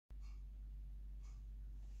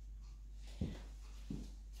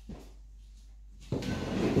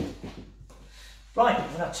Right,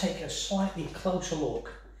 I'm going to take a slightly closer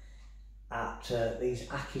look at these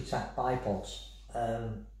Accu-Tac bipods.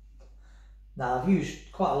 Now I've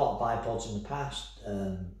used quite a lot of bipods in the past,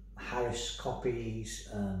 Harris copies,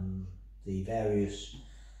 the various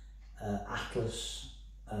Atlas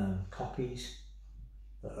copies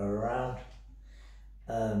that are around,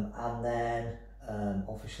 and then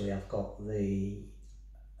obviously I've got the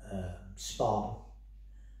Spartan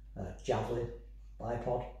Javelin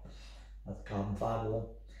bipod, the carbon fibre one,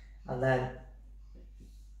 and then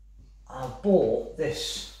I bought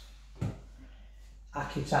this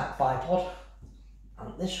Accu-Tac bipod,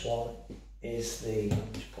 and this one is the, let me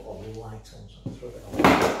just put all the light on so I can throw it on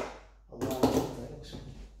a light on things.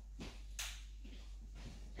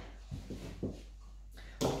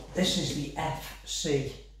 This is the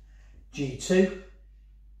FC G2.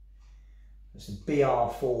 It's the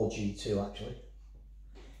BR4 G2 actually,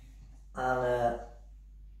 and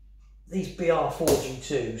these BR4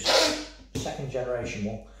 G2s, second generation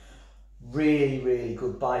one, really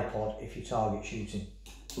good bipod if you target shooting.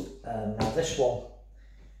 Now this one,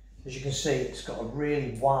 as you can see, it's got a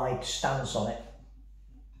really wide stance on it.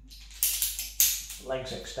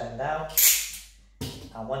 Legs extend out,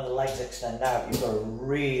 and when the legs extend out, you've got a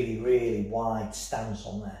really wide stance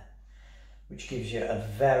on there, which gives you a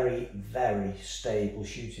very stable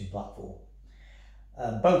shooting platform.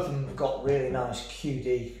 Both of them have got really nice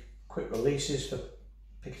QD quick releases for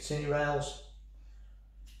Picatinny rails,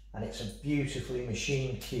 and it's a beautifully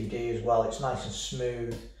machined QD as well. It's nice and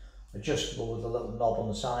smooth, adjustable with a little knob on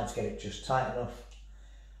the side to get it just tight enough.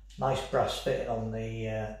 Nice brass fitting on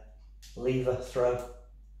the lever throw,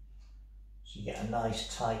 so you get a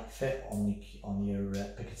nice tight fit on your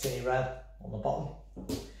Picatinny rail on the bottom.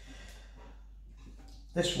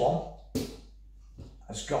 This one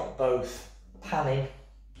has got both panning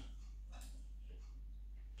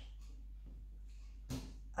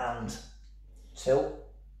and tilt,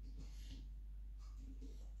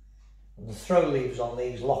 and the throw levers on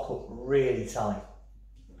these lock up really tight.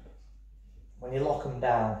 When you lock them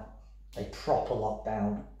down, they proper lock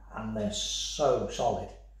down, and they're so solid.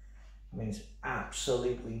 I mean, it's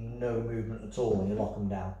absolutely no movement at all when you lock them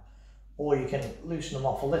down. Or you can loosen them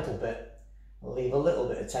off a little bit and leave a little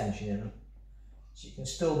bit of tension in them, so you can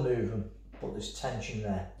still move them, but there's tension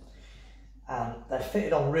there. And they're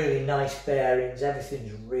fitted on really nice bearings.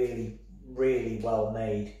 Everything's really well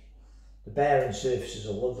made. The bearing surfaces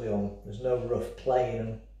are lovely on them. There's no rough play in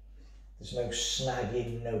them. There's no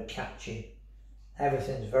snagging, no catching.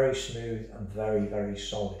 Everything's very smooth and very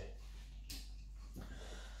solid.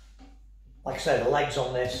 Like I say, the legs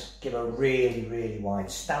on this give a really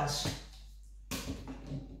wide stance,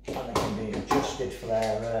 and they can be adjusted for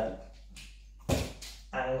their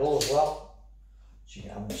angle as well. So you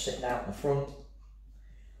can have them sitting out in the front,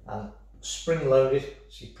 and spring loaded,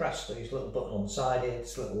 so you press these little button on the side here,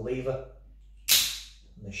 this little lever,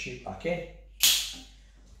 and they shoot back in.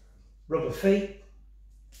 Rubber feet.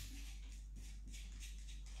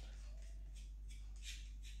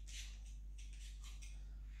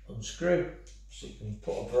 Unscrew, so you can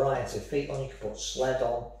put a variety of feet on. You can put sled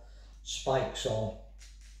on, spikes on,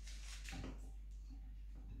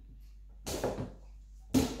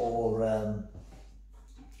 or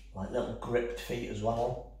like little gripped feet as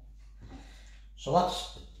well. So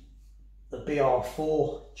that's the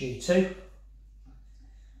BR4 G2.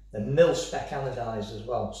 They're mil-spec anodized as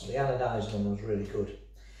well, so the anodized one was really good.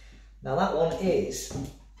 Now that one it's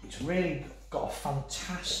really got a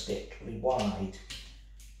fantastically wide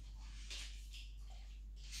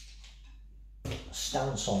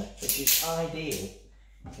stance on it, which is ideal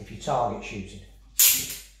if you're target shooting,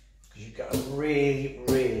 because you've got a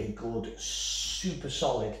really good, super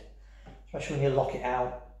solid, especially when you lock it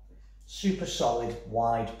out, super solid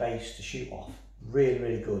wide base to shoot off.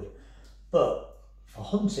 Really good. But for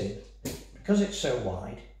hunting, because it's so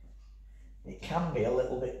wide, it can be a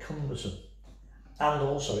little bit cumbersome, and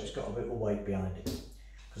also it's got a bit of weight behind it,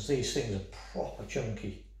 because these things are proper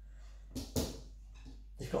chunky.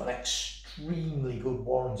 They've got an extremely good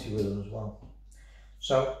warranty with them as well.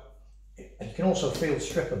 So, and you can also field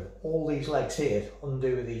strip them. All these legs here,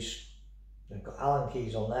 undo these, they've got Allen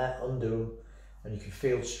keys on there, undo them, and you can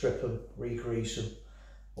field strip them, re-grease them,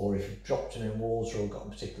 or if you've dropped them in water or got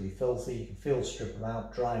them particularly filthy, you can field strip them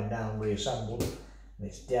out, dry them down, reassemble them, and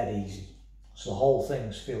it's dead easy. So the whole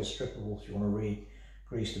thing's field strippable if you want to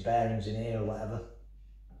re-grease the bearings in here or whatever.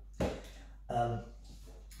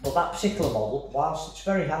 But that particular model, whilst it's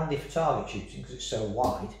very handy for target shooting because it's so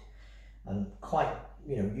wide, and quite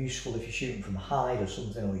useful if you're shooting from hide or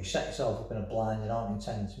something, or you set yourself up in a blind and aren't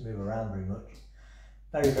intending to move around very much,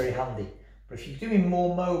 very handy. But if you're doing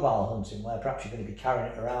more mobile hunting where perhaps you're going to be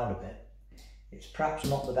carrying it around a bit, it's perhaps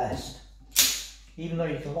not the best. Even though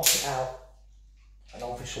you can lock it out and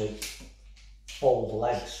obviously fold the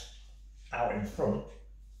legs out in front,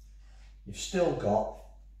 you've still got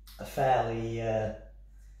a fairly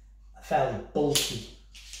bulky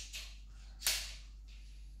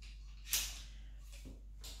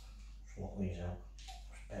lock these out.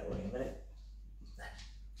 Bear with me a minute.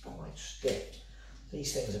 Quite stiff.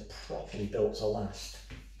 These things are properly built to last.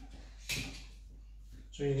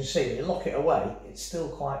 So you can see when you lock it away, it's still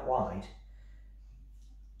quite wide.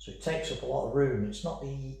 So it takes up a lot of room. It's not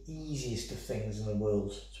the easiest of things in the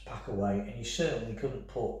world to pack away, and you certainly couldn't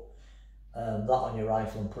put that on your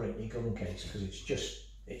rifle and put it in your gun case because it's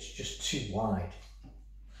just too wide.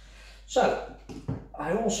 So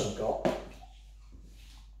I also got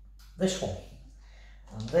this one,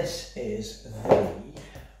 and this is the,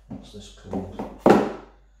 what's this called?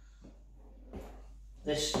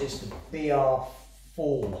 This is the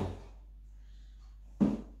BR4.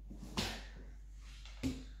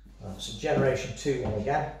 That's a Generation 2 one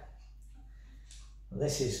again. And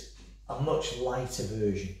this is a much lighter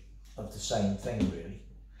version of the same thing, really.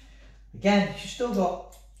 Again, you've still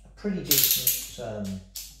got a pretty decent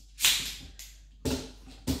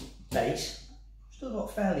base. Still got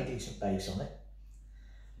a fairly decent base on it.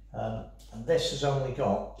 And this has only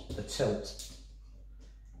got the tilt.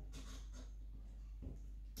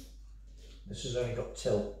 This has only got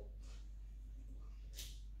tilt.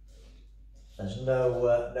 There's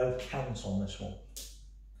no cant on this one.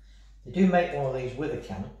 They do make one of these with a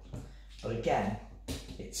cant, but again,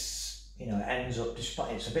 it's, you know, it ends up,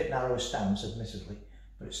 despite it's a bit narrower stance, admittedly,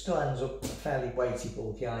 but it still ends up a fairly weighty,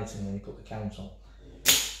 bulky item when you put the cant on.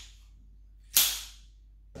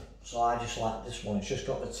 So I just like this one. It's just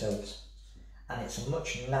got the tilt, and it's a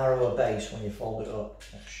much narrower base when you fold it up.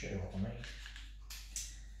 Let's show you what I mean.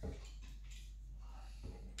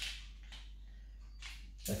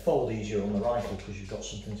 They fold easier on the rifle because you've got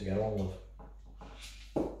something to go on with.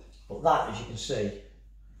 But that, as you can see,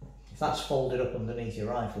 if that's folded up underneath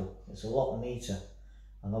your rifle, it's a lot neater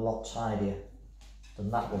and a lot tidier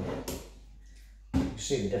than that one. You can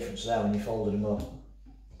see the difference there when you folded them up.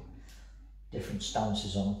 Different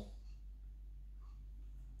stances on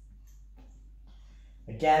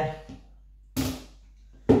them. Again,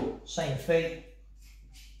 same feet.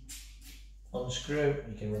 Unscrew,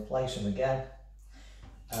 you can replace them again.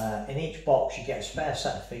 In each box you get a spare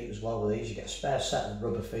set of feet as well with these. You get a spare set of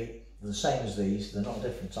rubber feet, they're the same as these, they're not a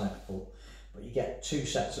different type of foot, but you get 2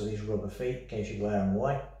 sets of these rubber feet in case you wear them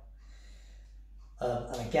away.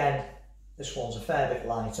 And again, this one's a fair bit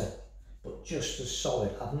lighter, but just as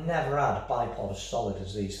solid. I've never had a bipod as solid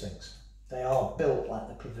as these things. They are built like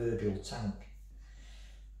the proverbial tank.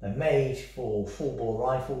 They're made for full bore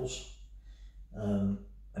rifles, and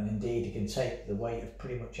indeed you can take the weight of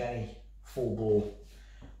pretty much any full bore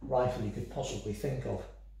rifle you could possibly think of.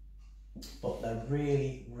 But they're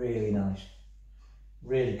really, really nice,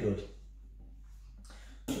 really good.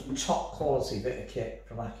 Top quality bit of kit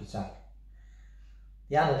from Accu-Tac.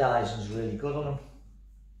 The anodizing's really good on them.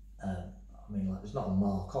 I mean, like, there's not a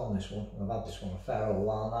mark on this one. I've had this one a fair old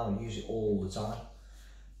while now. I use it all the time.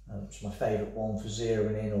 It's my favourite one for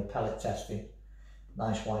zeroing in or pellet testing.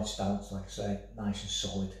 Nice wide stance, like I say, nice and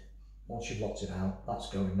solid. Once you've locked it out, that's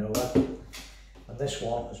going nowhere. And this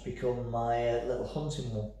one has become my little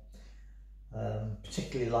hunting one.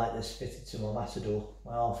 Particularly like this fitted to my Matador,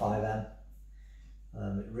 my R5M.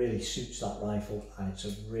 It really suits that rifle, and it's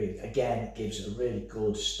a really, again, it gives it a really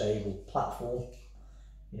good stable platform.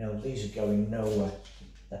 You know, these are going nowhere.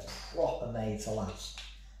 They're proper made to last.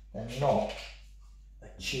 They're not a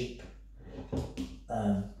cheap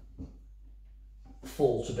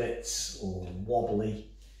fall to bits or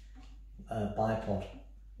wobbly bipod.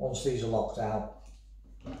 Once these are locked out,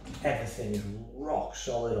 everything is rock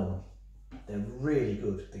solid on them. They're really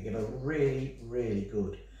good. They give a really, really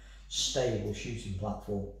good stable shooting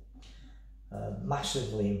platform.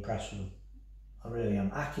 Massively impressed with them. I really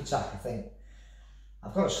am. Accu-Tac, I think,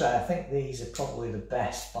 I've got to say, I think these are probably the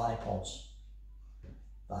best bipods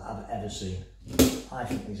that I've ever seen. I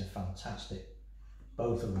think these are fantastic,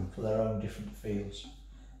 both of them, for their own different fields.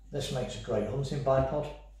 This makes a great hunting bipod,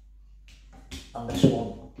 and this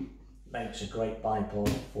one makes a great bipod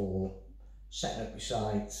for setting up your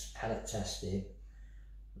sights, pellet testing,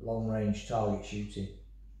 long range target shooting,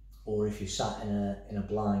 or if you're sat in a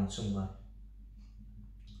blind somewhere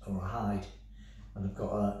or a hide and have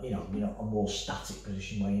got a, you know, a more static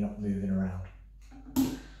position where you're not moving around.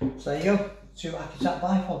 So there you go, 2 Accu-Tac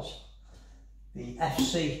bipods. The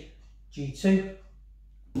FC G2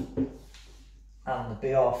 and the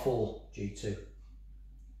BR4 G2.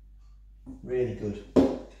 Really good.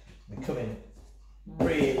 They come in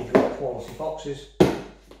really good quality boxes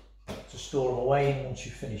to store them away in once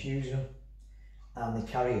you finish using them, and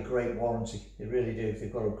they carry a great warranty. They really do.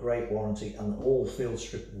 They've got a great warranty and all field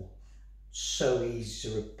strippable. So easy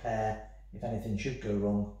to repair if anything should go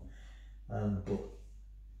wrong. But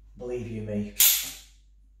believe you me,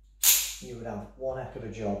 you would have one heck of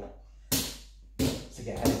a job to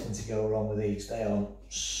get anything to go wrong with these. They are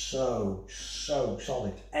so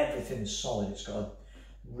solid. Everything's solid.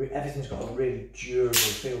 Everything's got a really durable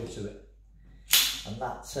feel to it, and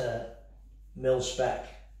that mil spec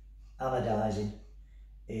anodizing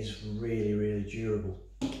is really durable.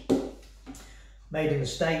 Made in the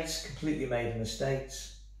States, completely made in the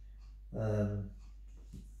States.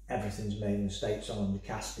 Everything's made in the States on them. The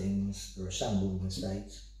castings, they're assembled in the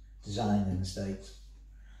States, designed in the States.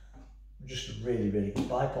 Just really good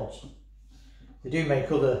bipods. They do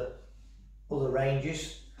make other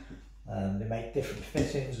ranges. They make different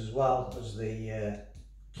fittings as well as the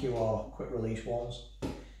QR quick release ones,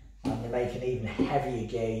 and they make an even heavier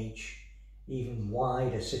gauge, even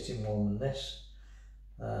wider sitting one than this,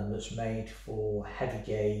 that's made for heavy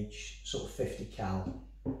gauge, sort of 50 cal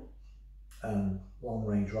long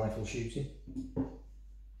range rifle shooting.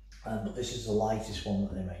 But this is the lightest one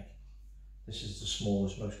that they make. This is the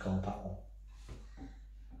smallest, most compact one.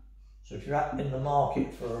 So if you're in the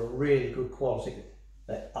market for a really good quality,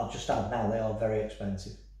 I'll just add now, they are very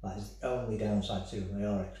expensive. That is the only downside to them, they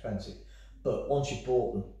are expensive. But once you've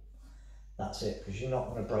bought them, that's it, because you're not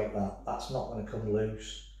going to break that. That's not going to come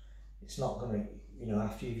loose. It's not going to, you know,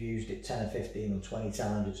 after you've used it 10 or 15 or 20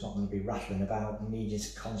 times, it's not going to be rattling about and needing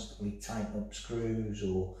to constantly tighten up screws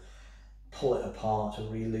or pull it apart to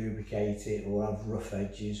re-lubricate it, or have rough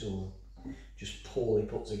edges or just poorly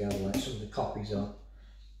put together like some of the copies are.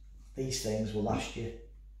 These things will last you,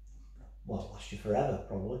 well, last you forever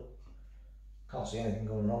probably. Can't see anything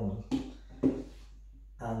going wrong with them.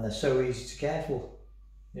 And they're so easy to care for.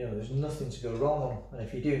 You know, there's nothing to go wrong on them. And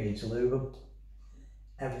if you do need to lube them,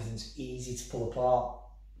 everything's easy to pull apart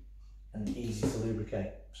and easy to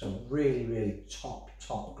lubricate. So really top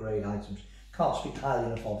grade items. Can't speak highly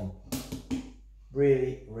enough of them.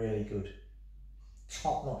 Really good.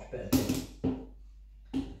 Top notch bit of kit.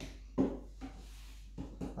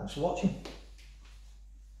 Thanks for watching.